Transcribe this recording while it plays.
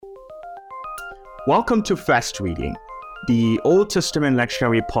Welcome to Fast Reading, the Old Testament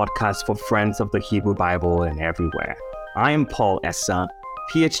lectionary podcast for friends of the Hebrew Bible and everywhere. I am Paul Essa,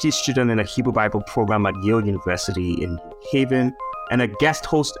 PhD student in the Hebrew Bible program at Yale University in New Haven, and a guest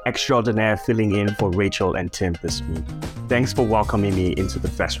host extraordinaire filling in for Rachel and Tim this week. Thanks for welcoming me into the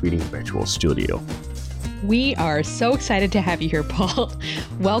Fast Reading virtual studio. We are so excited to have you here, Paul.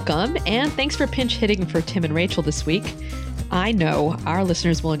 Welcome, and thanks for pinch hitting for Tim and Rachel this week. I know our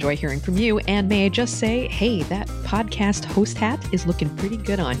listeners will enjoy hearing from you, and may I just say, hey, that podcast host hat is looking pretty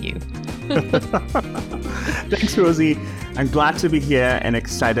good on you. Thanks, Rosy. I'm glad to be here and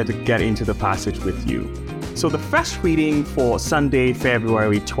excited to get into the passage with you. So the first reading for Sunday,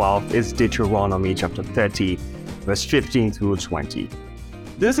 February 12th is Deuteronomy chapter 30, verse 15 through 20.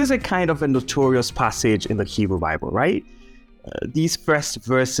 This is a kind of a notorious passage in the Hebrew Bible, right? These first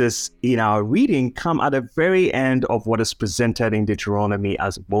verses in our reading come at the very end of what is presented in Deuteronomy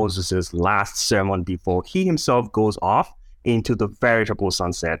as Moses' last sermon before he himself goes off into the veritable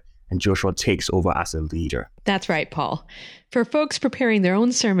sunset and Joshua takes over as a leader. That's right, Paul. For folks preparing their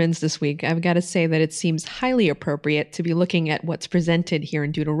own sermons this week, I've got to say that it seems highly appropriate to be looking at what's presented here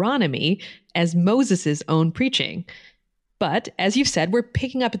in Deuteronomy as Moses' own preaching. But as you've said, we're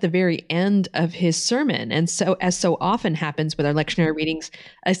picking up at the very end of his sermon. And so, as so often happens with our lectionary readings,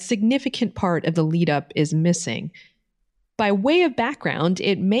 a significant part of the lead up is missing. By way of background,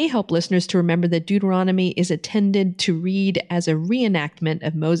 it may help listeners to remember that Deuteronomy is intended to read as a reenactment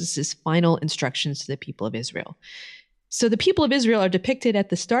of Moses' final instructions to the people of Israel. So the people of Israel are depicted at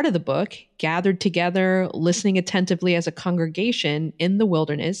the start of the book, gathered together, listening attentively as a congregation in the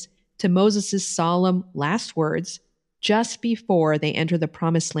wilderness to Moses' solemn last words just before they enter the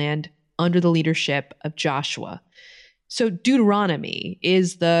promised land under the leadership of Joshua. So Deuteronomy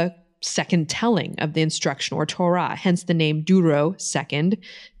is the second telling of the instruction or Torah, hence the name Deuro, second,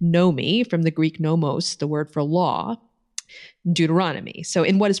 nomi, from the Greek nomos, the word for law, Deuteronomy. So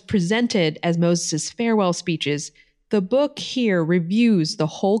in what is presented as Moses' farewell speeches, the book here reviews the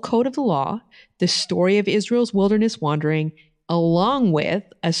whole code of the law, the story of Israel's wilderness wandering, along with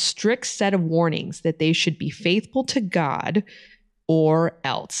a strict set of warnings that they should be faithful to God or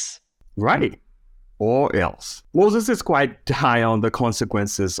else. Right. Or else. Moses is quite high on the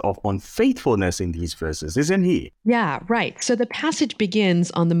consequences of unfaithfulness in these verses, isn't he? Yeah, right. So the passage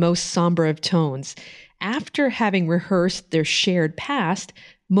begins on the most somber of tones. After having rehearsed their shared past,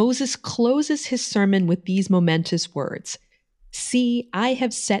 Moses closes his sermon with these momentous words. See, I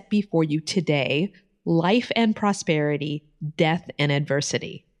have set before you today life and prosperity, death and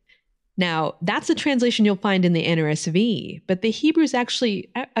adversity. Now, that's a translation you'll find in the NRSV, but the Hebrew is actually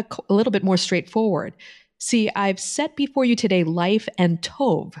a little bit more straightforward. See, I've set before you today life and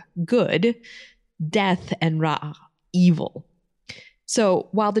tov, good, death and ra, evil. So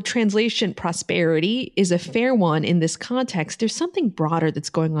while the translation prosperity is a fair one in this context, there's something broader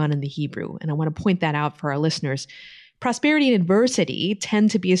that's going on in the Hebrew, and I want to point that out for our listeners. Prosperity and adversity tend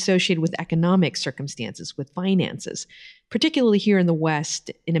to be associated with economic circumstances, with finances, particularly here in the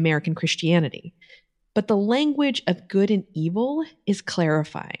West in American Christianity. But the language of good and evil is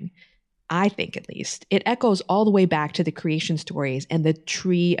clarifying, I think at least. It echoes all the way back to the creation stories and the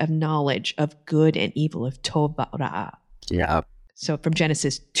tree of knowledge of good and evil, of Tov Ra. Yeah. So from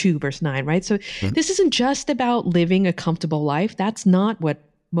Genesis 2, verse 9, right? So This isn't just about living a comfortable life. That's not what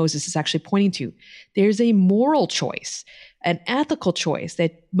Moses is actually pointing to. There's a moral choice, an ethical choice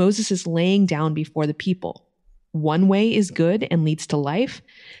that Moses is laying down before the people. One way is good and leads to life.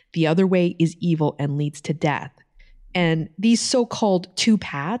 The other way is evil and leads to death. And these so-called two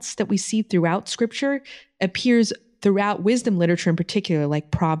paths that we see throughout Scripture appears throughout wisdom literature in particular,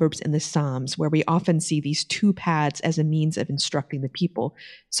 like Proverbs and the Psalms, where we often see these two paths as a means of instructing the people.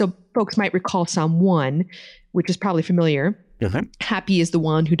 So folks might recall Psalm 1, which is probably familiar. Happy is the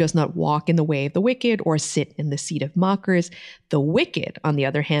one who does not walk in the way of the wicked or sit in the seat of mockers. The wicked, on the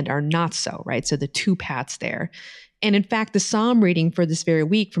other hand, are not so, right? So the two paths there. And in fact, the psalm reading for this very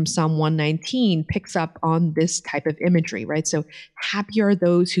week from Psalm 119 picks up on this type of imagery, right? So happy are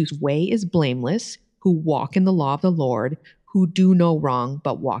those whose way is blameless, who walk in the law of the Lord, who do no wrong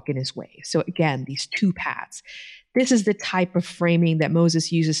but walk in his way. So again, these two paths. This is the type of framing that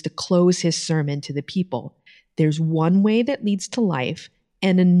Moses uses to close his sermon to the people. There's one way that leads to life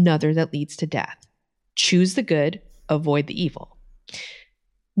and another that leads to death. Choose the good, avoid the evil.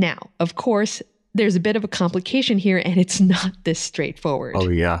 Now, of course, there's a bit of a complication here, and it's not this straightforward. Oh,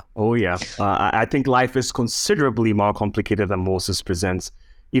 yeah. I think life is considerably more complicated than Moses presents,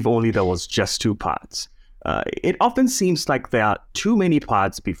 if only there was just two parts. It often seems like there are too many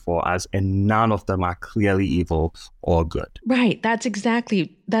paths before us and none of them are clearly evil or good. Right. That's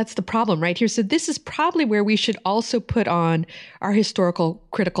the problem right here. So this is probably where we should also put on our historical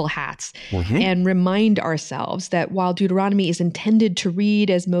critical hats and remind ourselves that while Deuteronomy is intended to read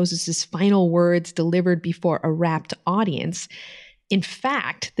as Moses' final words delivered before a rapt audience, in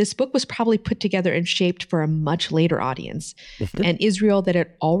fact, this book was probably put together and shaped for a much later audience, an Israel that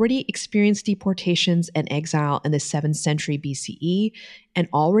had already experienced deportations and exile in the 7th century BCE and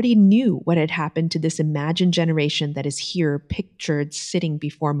already knew what had happened to this imagined generation that is here pictured sitting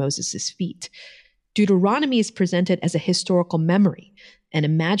before Moses' feet. Deuteronomy is presented as a historical memory, an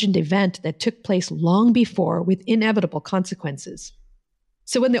imagined event that took place long before with inevitable consequences.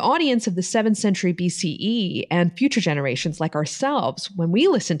 So in the audience of the 7th century BCE and future generations like ourselves, when we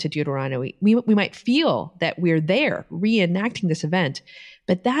listen to Deuteronomy, we might feel that we're there reenacting this event,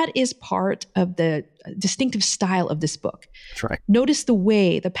 but that is part of the distinctive style of this book. That's right. Notice the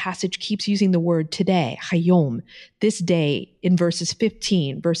way the passage keeps using the word today, hayom, this day, in verses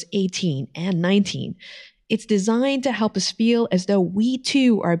 15, verse 18, and 19. It's designed to help us feel as though we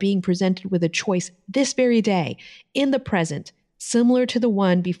too are being presented with a choice this very day, in the present, similar to the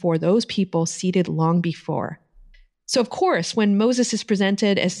one before those people seated long before. So of course, when Moses is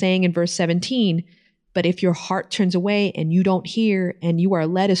presented as saying in verse 17, "But if your heart turns away and you don't hear, and you are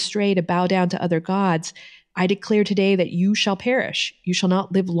led astray to bow down to other gods, I declare today that you shall perish. You shall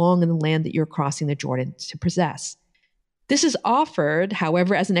not live long in the land that you're crossing the Jordan to possess." This is offered,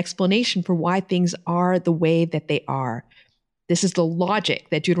 however, as an explanation for why things are the way that they are. This is the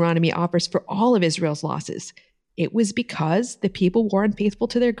logic that Deuteronomy offers for all of Israel's losses. It was because the people were unfaithful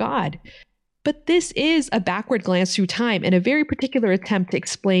to their God. But this is a backward glance through time and a very particular attempt to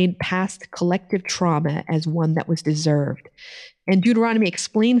explain past collective trauma as one that was deserved. And Deuteronomy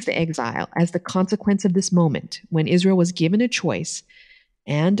explains the exile as the consequence of this moment when Israel was given a choice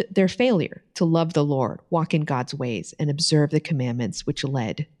and their failure to love the Lord, walk in God's ways, and observe the commandments which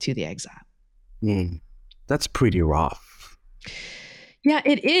led to the exile. That's pretty rough. Yeah,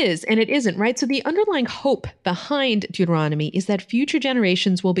 it is, and it isn't, right? So the underlying hope behind Deuteronomy is that future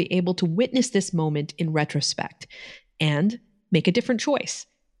generations will be able to witness this moment in retrospect and make a different choice.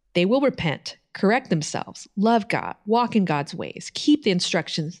 They will repent, correct themselves, love God, walk in God's ways, keep the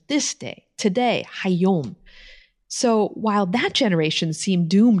instructions this day, today, hayom. So while that generation seemed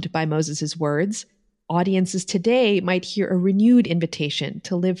doomed by Moses' words, audiences today might hear a renewed invitation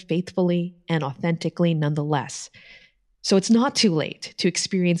to live faithfully and authentically nonetheless. So it's not too late to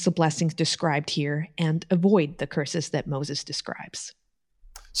experience the blessings described here and avoid the curses that Moses describes.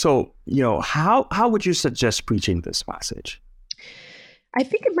 So, how would you suggest preaching this passage? I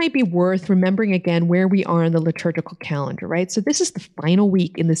think it might be worth remembering again where we are in the liturgical calendar, right? So this is the final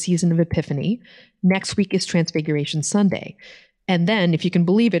week in the season of Epiphany. Next week is Transfiguration Sunday. And then, if you can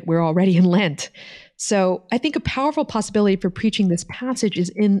believe it, we're already in Lent. So I think a powerful possibility for preaching this passage is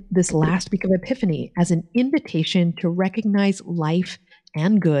in this last week of Epiphany as an invitation to recognize life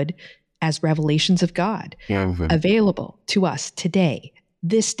and good as revelations of God, available to us today,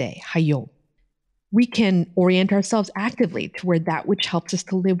 this day, hayom. We can orient ourselves actively toward that which helps us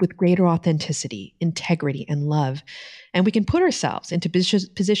to live with greater authenticity, integrity, and love. And we can put ourselves into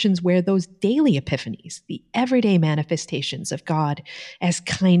positions where those daily epiphanies, the everyday manifestations of God as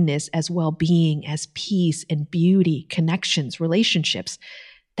kindness, as well-being, as peace and beauty, connections, relationships,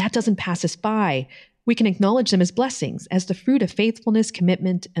 that doesn't pass us by. We can acknowledge them as blessings, as the fruit of faithfulness,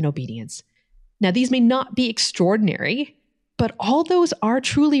 commitment, and obedience. Now, these may not be extraordinary, but all those are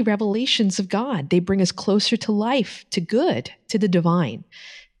truly revelations of God. They bring us closer to life, to good, to the divine.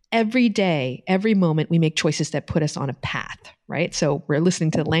 Every day, every moment, we make choices that put us on a path, right? So we're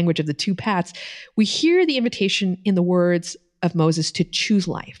listening to the language of the two paths. We hear the invitation in the words of Moses to choose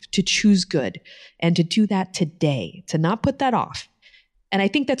life, to choose good, and to do that today, to not put that off. And I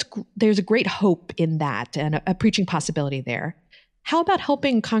think there's a great hope in that and a preaching possibility there. How about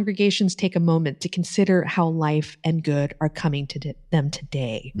helping congregations take a moment to consider how life and good are coming to them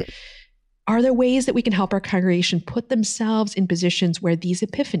today? Are there ways that we can help our congregation put themselves in positions where these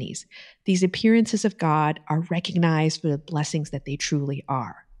epiphanies, these appearances of God, are recognized for the blessings that they truly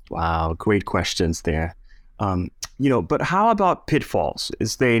are? Wow, great questions there. But how about pitfalls?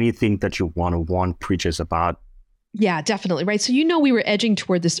 Is there anything that you want to warn preachers about? Yeah, definitely, right? So we were edging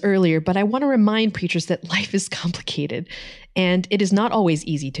toward this earlier, but I want to remind preachers that life is complicated, and it is not always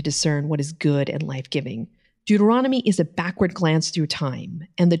easy to discern what is good and life-giving. Deuteronomy is a backward glance through time,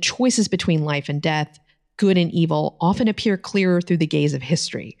 and the choices between life and death, good and evil, often appear clearer through the gaze of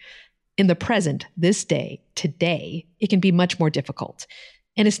history. In the present, this day, today, it can be much more difficult.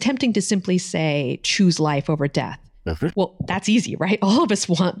 And it's tempting to simply say, choose life over death. Well, that's easy, right? All of us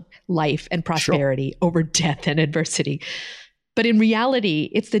want life and prosperity over death and adversity. But in reality,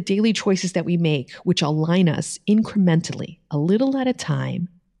 it's the daily choices that we make which align us incrementally, a little at a time,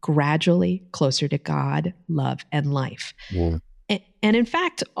 gradually closer to God, love, and life. Yeah. And in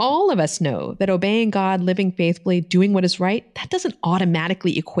fact, all of us know that obeying God, living faithfully, doing what is right, that doesn't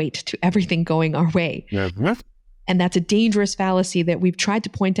automatically equate to everything going our way. And that's a dangerous fallacy that we've tried to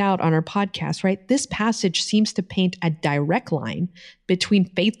point out on our podcast, right? This passage seems to paint a direct line between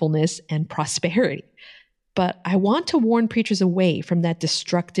faithfulness and prosperity. But I want to warn preachers away from that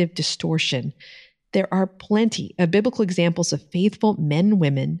destructive distortion. There are plenty of biblical examples of faithful men and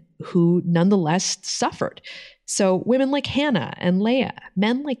women who nonetheless suffered. So women like Hannah and Leah,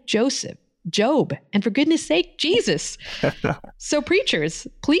 men like Joseph, Job, and for goodness sake, Jesus. So preachers,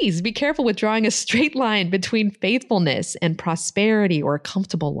 please be careful with drawing a straight line between faithfulness and prosperity or a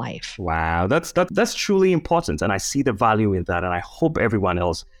comfortable life. Wow, that's truly important. And I see the value in that. And I hope everyone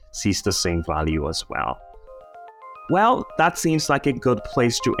else sees the same value as well. Well, that seems like a good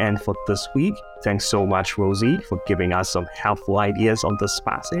place to end for this week. Thanks so much, Rosy, for giving us some helpful ideas on this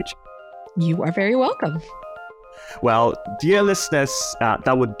passage. You are very welcome. Well, dear listeners,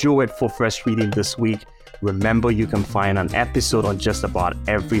 that would do it for First Reading this week. Remember, you can find an episode on just about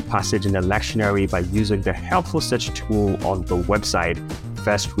every passage in the lectionary by using the helpful search tool on the website,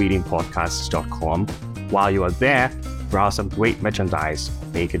 firstreadingpodcasts.com. While you are there, browse some great merchandise,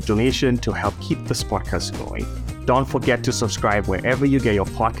 make a donation to help keep this podcast going. Don't forget to subscribe wherever you get your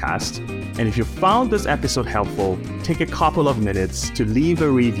podcast. And if you found this episode helpful, take a couple of minutes to leave a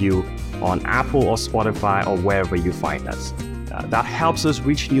review on Apple or Spotify or wherever you find us. That helps us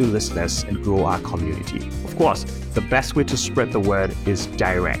reach new listeners and grow our community. Of course, the best way to spread the word is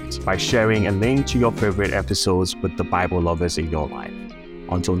direct, by sharing a link to your favorite episodes with the Bible lovers in your life.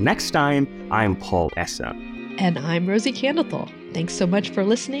 Until next time, I'm Paul Esser. And I'm Rosy Candlethal. Thanks so much for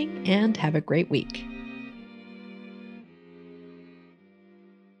listening and have a great week.